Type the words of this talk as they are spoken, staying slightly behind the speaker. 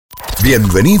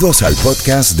Bienvenidos al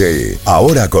podcast de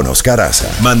Ahora con Oscar Aza.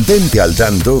 Mantente al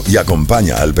tanto y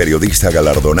acompaña al periodista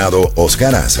galardonado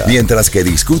Oscar Aza mientras que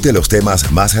discute los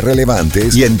temas más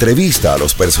relevantes y entrevista a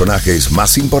los personajes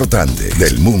más importantes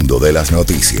del mundo de las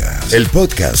noticias. El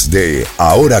podcast de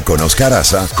Ahora con Oscar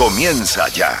Aza comienza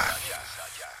ya.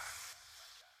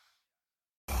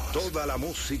 Toda la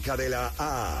música de la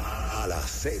A a la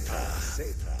Z.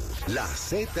 La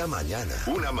Z mañana.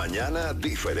 Una mañana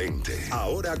diferente.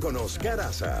 Ahora con Oscar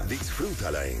Aza.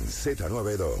 Disfrútala en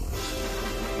Z92.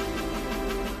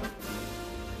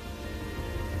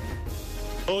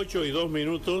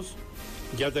 8:02.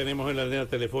 Ya tenemos en la línea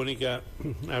telefónica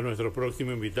a nuestro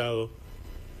próximo invitado,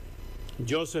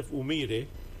 Joseph Humire,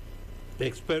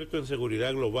 experto en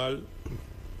seguridad global,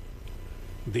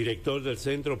 director del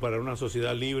Centro para una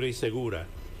Sociedad Libre y Segura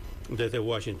desde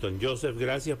Washington. Joseph,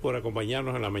 gracias por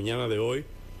acompañarnos en la mañana de hoy.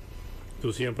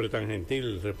 Tú siempre tan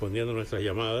gentil respondiendo a nuestras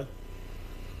llamadas.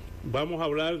 Vamos a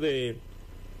hablar de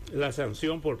la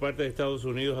sanción por parte de Estados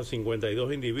Unidos a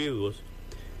 52 individuos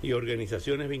y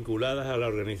organizaciones vinculadas a la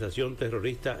organización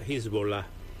terrorista Hezbollah.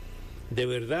 ¿De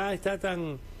verdad está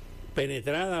tan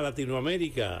penetrada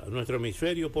Latinoamérica, nuestro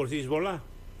hemisferio, por Hezbollah?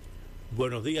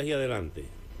 Buenos días y adelante.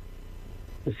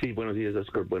 Sí, buenos días,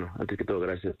 Oscar. Bueno, antes que todo,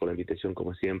 gracias por la invitación,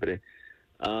 como siempre.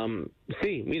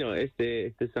 Sí, mira,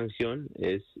 esta sanción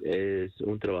es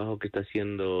un trabajo que está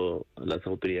haciendo las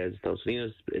autoridades de Estados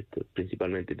Unidos,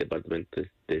 principalmente el Departamento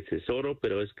de Tesoro,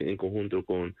 pero es en conjunto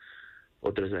con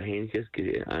otras agencias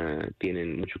que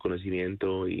tienen mucho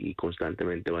conocimiento y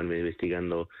constantemente van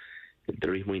investigando el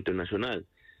terrorismo internacional.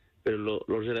 Pero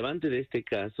lo relevante de este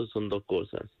caso son dos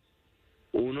cosas.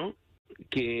 Uno,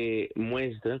 que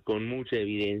muestra con mucha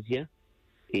evidencia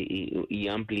y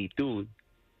amplitud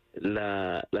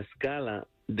la escala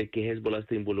de que Hezbollah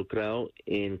está involucrado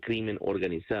en crimen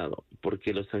organizado,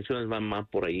 porque las sanciones van más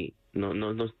por ahí,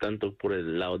 no es tanto por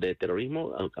el lado de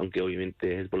terrorismo, aunque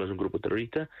obviamente Hezbollah es un grupo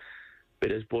terrorista,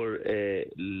 pero es por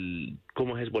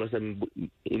cómo Hezbollah está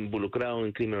involucrado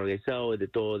en crimen organizado, de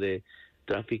todo, de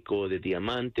tráfico de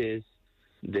diamantes,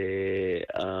 de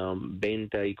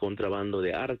venta y contrabando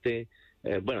de arte,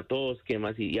 bueno, todos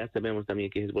esquemas, y ya sabemos también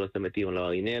que Hezbollah está metido en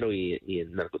lavado de dinero y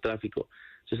en narcotráfico.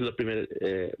 Eso es el primer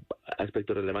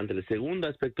aspecto relevante. El segundo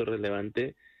aspecto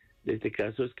relevante de este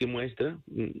caso es que muestra,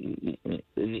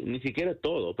 ni siquiera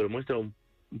todo, pero muestra un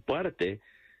parte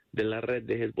de la red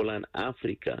de Hezbollah en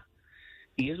África.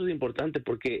 Y eso es importante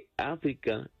porque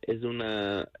África es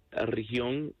una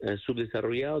región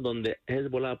subdesarrollada donde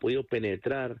Hezbollah ha podido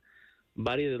penetrar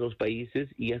varios de los países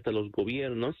y hasta los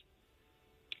gobiernos,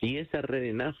 y esa red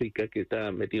en África, que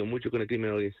está metido mucho con el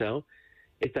crimen organizado,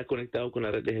 está conectado con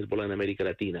la red de Hezbollah en América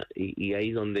Latina, y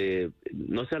ahí donde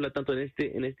no se habla tanto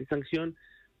en esta sanción,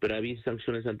 pero había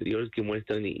sanciones anteriores que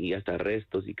muestran, y hasta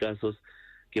arrestos y casos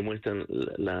que muestran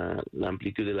la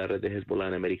amplitud de la red de Hezbollah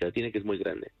en América Latina, que es muy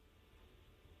grande.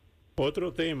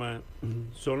 Otro tema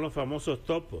son los famosos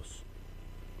topos.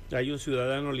 Hay un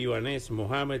ciudadano libanés,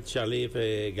 Mohamed Shalif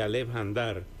Galeb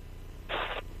Handar,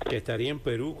 que estaría en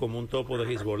Perú como un topo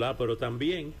de Hezbollah, pero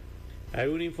también hay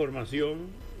una información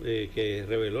que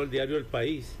reveló el diario El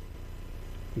País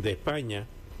de España,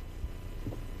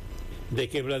 de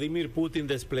que Vladimir Putin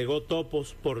desplegó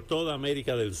topos por toda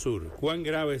América del Sur. ¿Cuán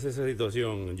grave es esa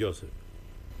situación, Joseph?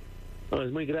 No,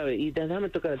 es muy grave. Y déjame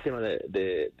tocar el tema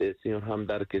del señor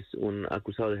Hamdar, que es un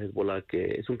acusado de Hezbollah,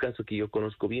 que es un caso que yo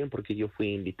conozco bien porque yo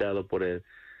fui invitado por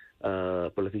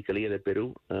la Fiscalía de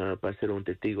Perú para ser un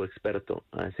testigo experto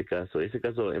a ese caso. Ese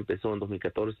caso empezó en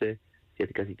 2014,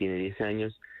 casi tiene 10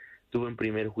 años. Tuvo un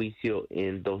primer juicio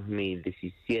en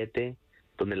 2017,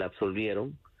 donde la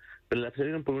absolvieron, pero la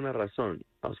absolvieron por una razón,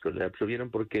 Oscar. La absolvieron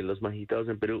porque los magistrados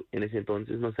en Perú en ese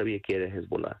entonces no sabían qué era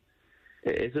Hezbollah.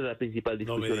 Esa es la principal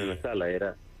discusión en la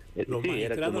sala. Los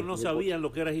magistrados no sabían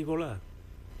lo que era Hezbollah.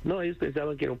 No, ellos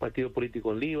pensaban que era un partido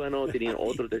político en Líbano, tenían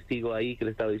otro testigo ahí que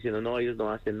le estaba diciendo, no, ellos no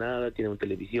hacen nada, tienen una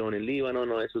televisión en Líbano,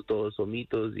 no, esos todos son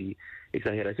mitos y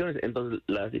exageraciones. Entonces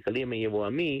la fiscalía me llevó a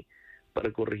mí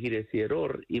para corregir ese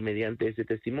error, y mediante ese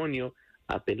testimonio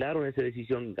apelaron esa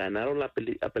decisión, ganaron la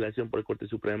apelación por la Corte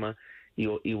Suprema, y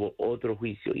hubo otro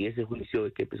juicio, y ese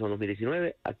juicio, que empezó en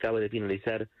 2019, acaba de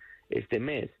finalizar este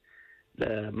mes.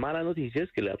 La mala noticia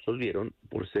es que le absolvieron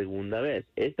por segunda vez.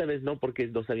 Esta vez no porque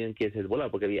no sabían qué es Hezbollah,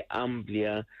 porque había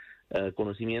amplia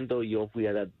conocimiento. Yo fui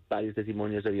a dar varios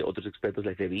testimonios, había otros expertos,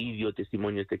 les dio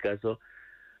testimonio en este caso,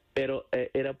 pero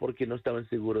era porque no estaban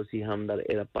seguros si Hamdar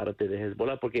era parte de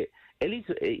Hezbollah, porque él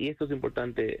hizo, y esto es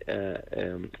importante,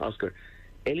 Oscar,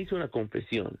 él hizo una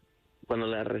confesión. Cuando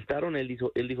le arrestaron, él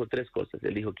dijo tres cosas.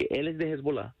 Él dijo que él es de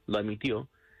Hezbollah, lo admitió,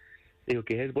 Dijo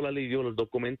que Hezbollah le dio los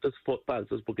documentos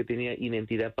falsos porque tenía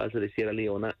identidad falsa de Sierra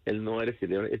Leona. Él no era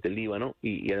Sierra Leona, es del Líbano,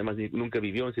 y además nunca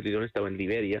vivió en Sierra Leona, estaba en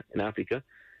Liberia, en África.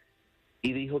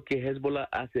 Y dijo que Hezbollah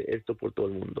hace esto por todo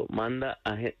el mundo. Manda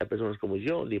a personas como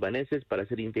yo, libaneses, para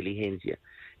hacer inteligencia.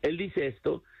 Él dice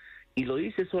esto, y lo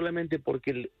dice solamente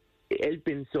porque él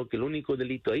pensó que el único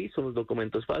delito ahí son los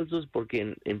documentos falsos,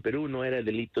 porque en Perú no era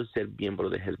delito ser miembro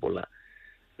de Hezbollah.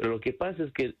 Pero lo que pasa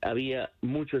es que había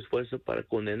mucho esfuerzo para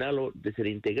condenarlo de ser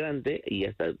integrante y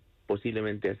hasta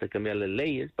posiblemente hasta cambiar las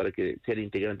leyes para que sea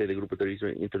integrante del grupo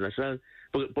terrorista internacional.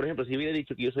 Porque, por ejemplo, si hubiera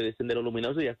dicho que yo soy de Sendero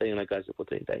Luminoso, ya estaría en la cárcel por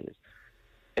 30 años.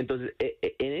 Entonces,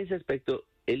 en ese aspecto,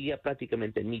 él ya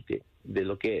prácticamente admite de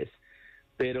lo que es.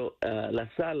 Pero la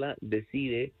sala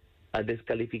decide a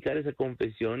descalificar esa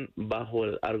confesión bajo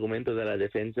el argumento de la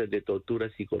defensa de tortura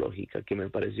psicológica, que me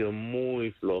pareció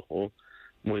muy flojo,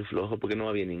 porque no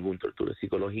había ninguna tortura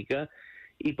psicológica.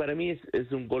 Y para mí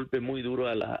es un golpe muy duro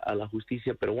a la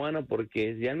justicia peruana,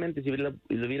 porque realmente si lo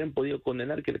hubieran podido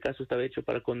condenar, que el caso estaba hecho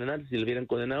para condenar, si lo hubieran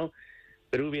condenado,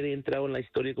 Perú hubiera entrado en la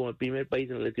historia como el primer país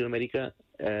en Latinoamérica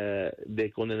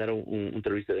de condenar a un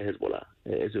terrorista de Hezbollah.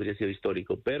 Eso hubiera sido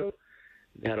histórico, pero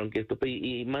dejaron que esto...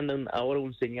 Y mandan ahora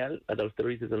un señal a los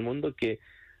terroristas del mundo que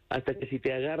hasta que si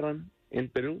te agarran en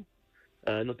Perú,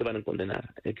 no te van a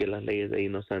condenar, que las leyes de ahí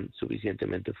no están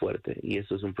suficientemente fuertes, y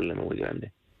eso es un problema muy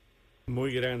grande.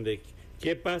 Muy grande.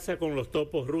 ¿Qué pasa con los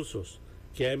topos rusos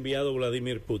que ha enviado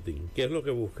Vladimir Putin? ¿Qué es lo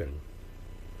que buscan?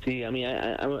 Sí,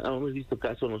 hemos visto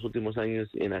casos en los últimos años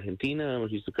en Argentina, hemos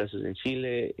visto casos en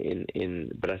Chile, en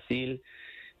Brasil,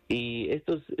 y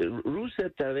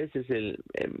Rusia tal vez es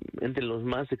entre los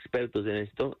más expertos en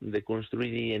esto, de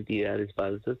construir identidades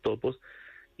falsas, topos,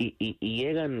 y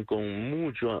llegan con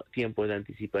mucho tiempo de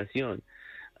anticipación.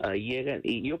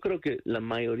 Y yo creo que la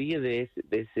mayoría de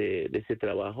ese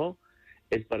trabajo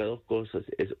es para dos cosas.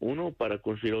 Es uno, para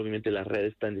construir obviamente las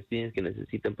redes clandestinas que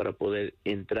necesitan para poder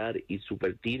entrar y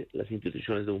subvertir las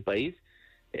instituciones de un país.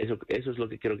 Eso es lo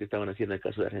que creo que estaban haciendo en el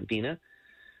caso de Argentina.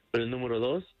 Pero el número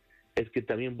dos es que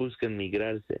también buscan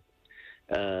migrarse.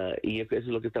 Y eso es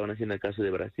lo que estaban haciendo en el caso de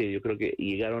Brasil. Yo creo que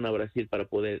llegaron a Brasil para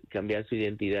poder cambiar su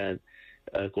identidad,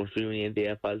 construir una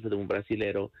identidad falsa de un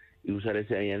brasilero y usar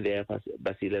esa identidad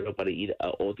brasilero para ir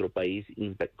a otro país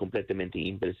completamente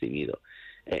impercibido.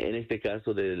 En este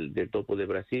caso del topo de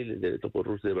Brasil, del topo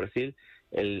ruso de Brasil,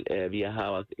 él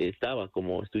estaba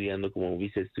estudiando como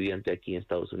vice estudiante aquí en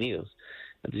Estados Unidos.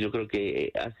 Entonces yo creo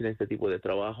que hacen este tipo de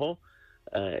trabajo,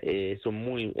 son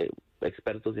muy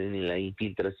expertos en la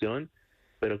infiltración,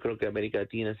 pero creo que América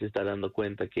Latina se está dando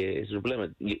cuenta que es un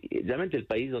problema. Y realmente el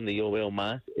país donde yo veo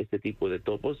más este tipo de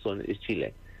topos es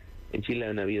Chile. En Chile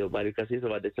han habido varios casos, eso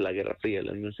va desde la Guerra Fría.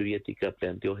 La Unión Soviética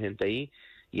planteó gente ahí,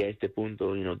 y a este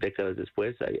punto, décadas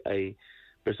después, hay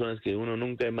personas que uno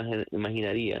nunca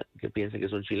imaginaría que piensan que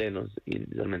son chilenos y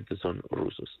realmente son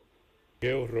rusos.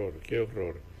 Qué horror, qué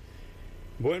horror.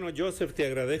 Bueno, Joseph, te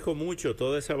agradezco mucho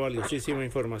toda esa valiosísima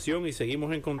información y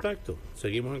seguimos en contacto.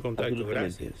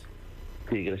 Gracias.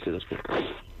 Sí, gracias, Oscar.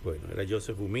 Bueno, era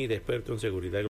Joseph Humire, experto en seguridad.